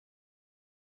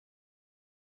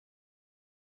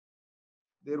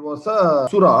There was a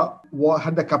Asura who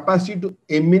had the capacity to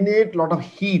emanate a lot of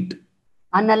heat.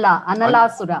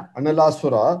 Analasura.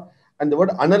 Analasura. And the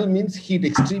word Anal means heat,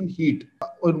 extreme heat.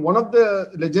 In one of the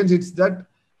legends, it's that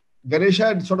Ganesha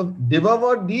had sort of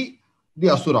devoured the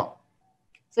Asura.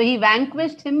 So he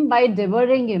vanquished him by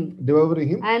devouring him.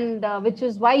 And which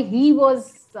is why he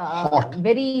was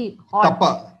very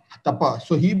hot. Tapa.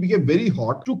 So he became very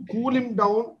hot. To cool him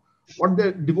down, what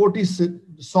the devotees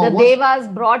saw the Devas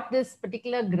brought this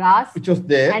particular grass which was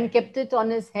there and kept it on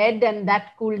his head, and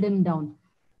that cooled him down.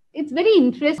 It's very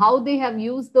interesting how they have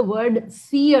used the word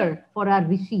seer for our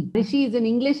rishi. Rishis in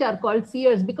English are called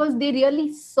seers because they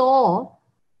really saw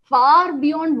far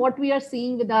beyond what we are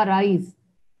seeing with our eyes.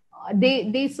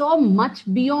 They saw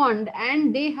much beyond,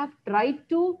 and they have tried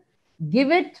to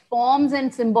give it forms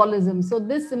and symbolism. So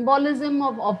this symbolism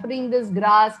of offering this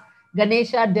grass,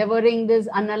 Ganesha devouring this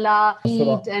Anala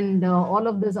heat and all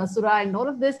of this Asura and all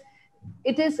of this,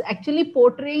 it is actually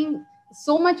portraying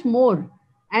so much more.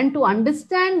 And to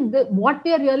understand what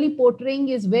they are really portraying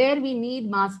is where we need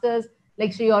masters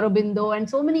like Sri Aurobindo and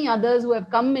so many others who have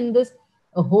come in this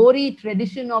hoary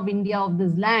tradition of India, of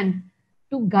this land,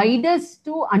 to guide us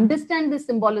to understand this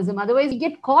symbolism. Otherwise, we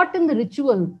get caught in the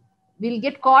ritual. We'll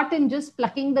get caught in just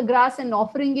plucking the grass and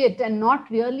offering it and not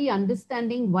really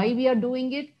understanding why we are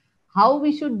doing it, how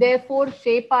we should therefore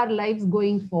shape our lives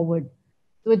going forward.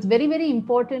 So it's very, very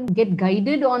important to get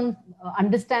guided on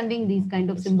understanding these kind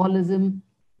of symbolism,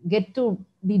 get to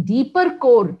the deeper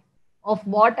core of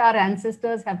what our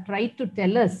ancestors have tried to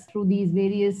tell us through these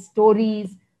various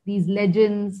stories, these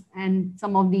legends, and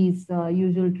some of these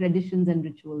usual traditions and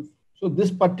rituals. So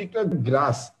this particular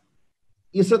grass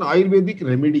is an Ayurvedic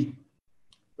remedy.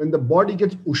 When the body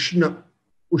gets Ushna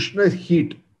is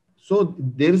heat. So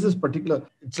there is this particular,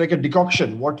 it's like a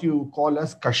decoction, what you call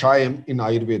as Kashayam in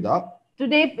Ayurveda.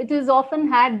 Today, it is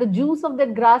often had, the juice of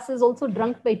that grass is also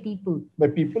drunk by people. By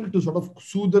people to sort of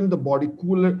soothe the body,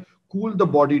 cool the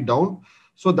body down.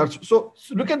 So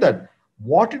look at that.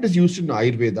 What it is used in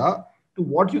Ayurveda to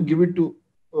what you give it to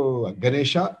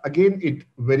Ganesha, again, it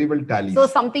very well tallies. So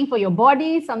something for your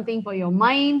body, something for your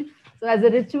mind. So as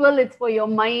a ritual, it's for your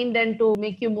mind and to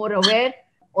make you more aware.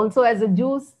 Also as a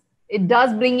juice, it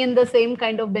does bring in the same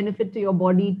kind of benefit to your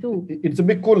body too. It's a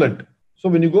big coolant. So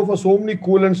when you go for so many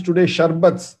coolants today,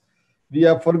 sharbats, we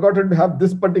have forgotten to have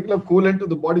this particular coolant to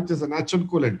the body, which is a natural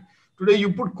coolant. Today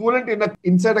you put coolant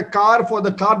inside a car for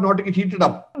the car not to get heated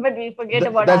up. But we forget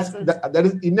about ourselves. That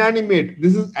is inanimate.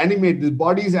 This is animate. This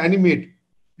body is animate.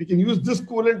 We can use this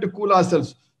coolant to cool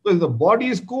ourselves. So if the body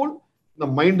is cool, the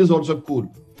mind is also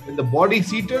cool. When the body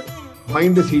is heated,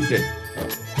 mind is heated.